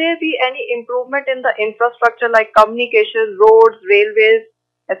will there be any improvement in the infrastructure like communication, roads, railways,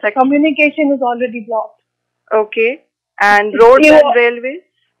 etc.? Communication is already blocked. Okay. And roads and railways?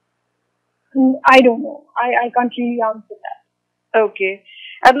 I don't know. I can't really answer that. Okay.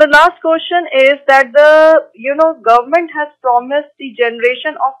 And the last question is that the, government has promised the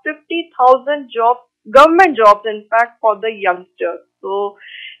generation of 50,000 jobs, government jobs in fact, for the youngsters. So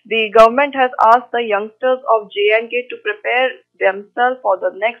the government has asked the youngsters of J&K to prepare themselves for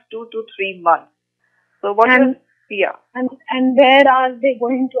the next 2 to 3 months. So what is, and where are they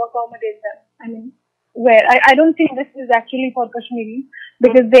going to accommodate them? I mean, where? I don't think this is actually for Kashmiris,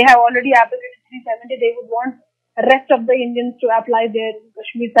 because they have already abrogated 370. They would want the rest of the Indians to apply there in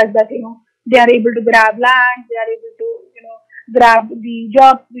Kashmir, such that, they are able to grab land, they are able to, grab the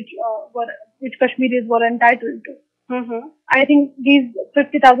jobs which Kashmiris were entitled to. I think these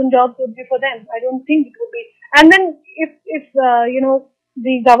 50,000 jobs would be for them. I don't think it would be. And then if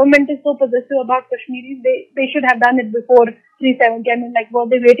the government is so possessive about Kashmiris, they should have done it before 370. I mean, were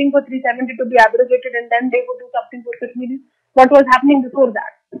they waiting for 370 to be abrogated and then they would do something for Kashmiris? What was happening before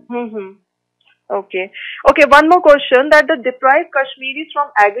that? Okay, one more question, that the deprived Kashmiris from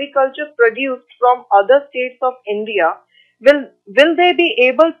agriculture produced from other states of India, will they be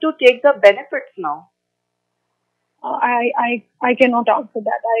able to take the benefits now? I cannot answer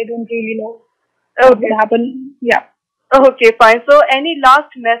that. I don't really know what will happen. Yeah. Okay, fine. So any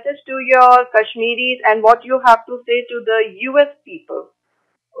last message to your Kashmiris and what you have to say to the US people?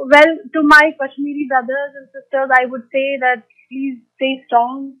 Well, to my Kashmiri brothers and sisters, I would say that please stay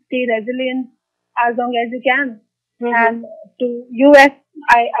strong, stay resilient as long as you can. And to US,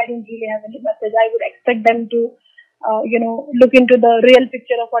 I don't really have any message. I would expect them to look into the real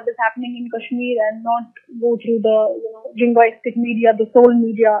picture of what is happening in Kashmir and not go through the, jingoistic media, the soul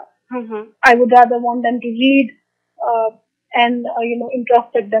media. I would rather want them to read and,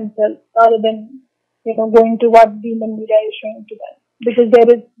 introspect themselves rather than, going to what demon media is showing to them. Because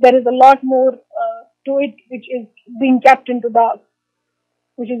there is a lot more to it which is being kept into dark,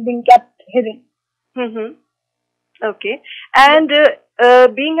 which is being kept hidden. Okay. And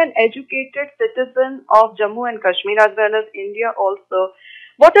being an educated citizen of Jammu and Kashmir as well as India also,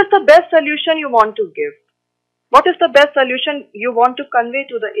 what is the best solution you want to give? What is the best solution you want to convey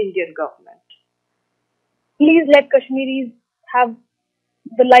to the Indian government? Please let Kashmiris have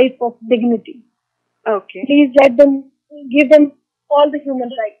the life of dignity. Okay. Please give them all the human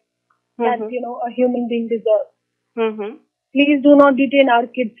rights that, a human being deserves. Please do not detain our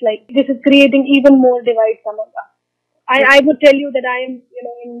kids this is creating even more divides among us. I would tell you that I am,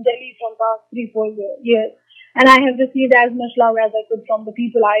 in Delhi from past 3-4 years, and I have received as much love as I could from the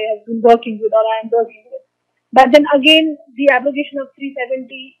people I have been working with or I am working with. But then again, the abrogation of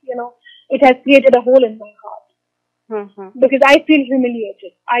 370, it has created a hole in my heart. Because I feel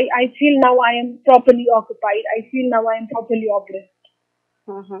humiliated. I feel now I am properly occupied. I feel now I am properly oppressed.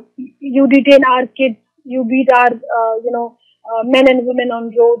 You detain our kids. You beat our, men and women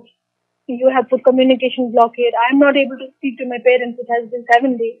on roads. You have put communication blockade. I am not able to speak to my parents. It has been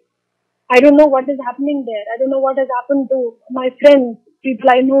 7 days. I don't know what is happening there. I don't know what has happened to my friends. people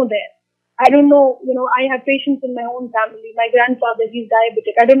I know there. I don't know, I have patients in my own family. My grandfather, he's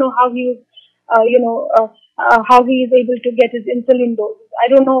diabetic. I don't know how how he is able to get his insulin doses. I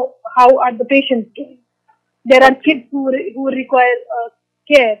don't know how are the patients doing. There are kids who require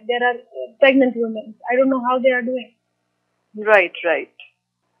care. There are pregnant women. I don't know how they are doing. Right, right.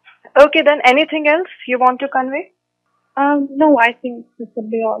 Okay, then anything else you want to convey? No, I think this will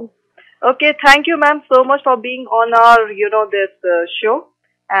be all. Okay, thank you, ma'am, so much for being on our, this show.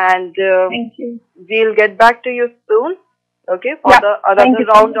 And thank you. We'll get back to you soon. Okay, for another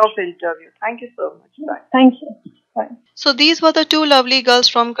round of interview. Thank you so much. Bye. Thank you. Bye. So these were the two lovely girls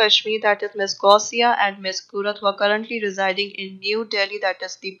from Kashmir, that is Ms. Gousia and Ms. Qurat, who are currently residing in New Delhi, that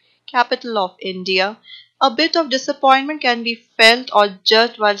is the capital of India. A bit of disappointment can be felt or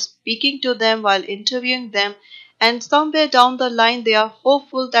judged while speaking to them, while interviewing them, and somewhere down the line they are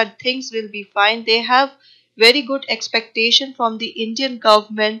hopeful that things will be fine. They have very good expectation from the Indian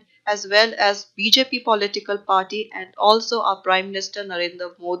government as well as BJP political party and also our Prime Minister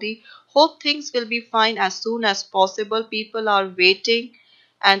Narendra Modi. Hope things will be fine as soon as possible. People are waiting,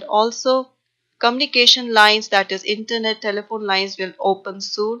 and also communication lines, that is internet telephone lines, will open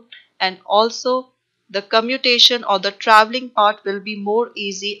soon, and also the commutation or the traveling part will be more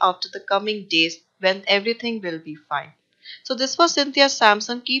easy after the coming days when everything will be fine. So this was Cynthia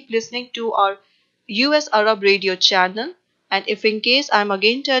Samson. Keep listening to our US Arab radio channel. And if in case, I'm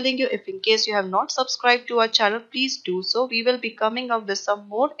again telling you, if in case you have not subscribed to our channel, please do so. We will be coming up with some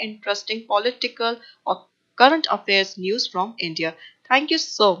more interesting political or current affairs news from India. Thank you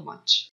so much.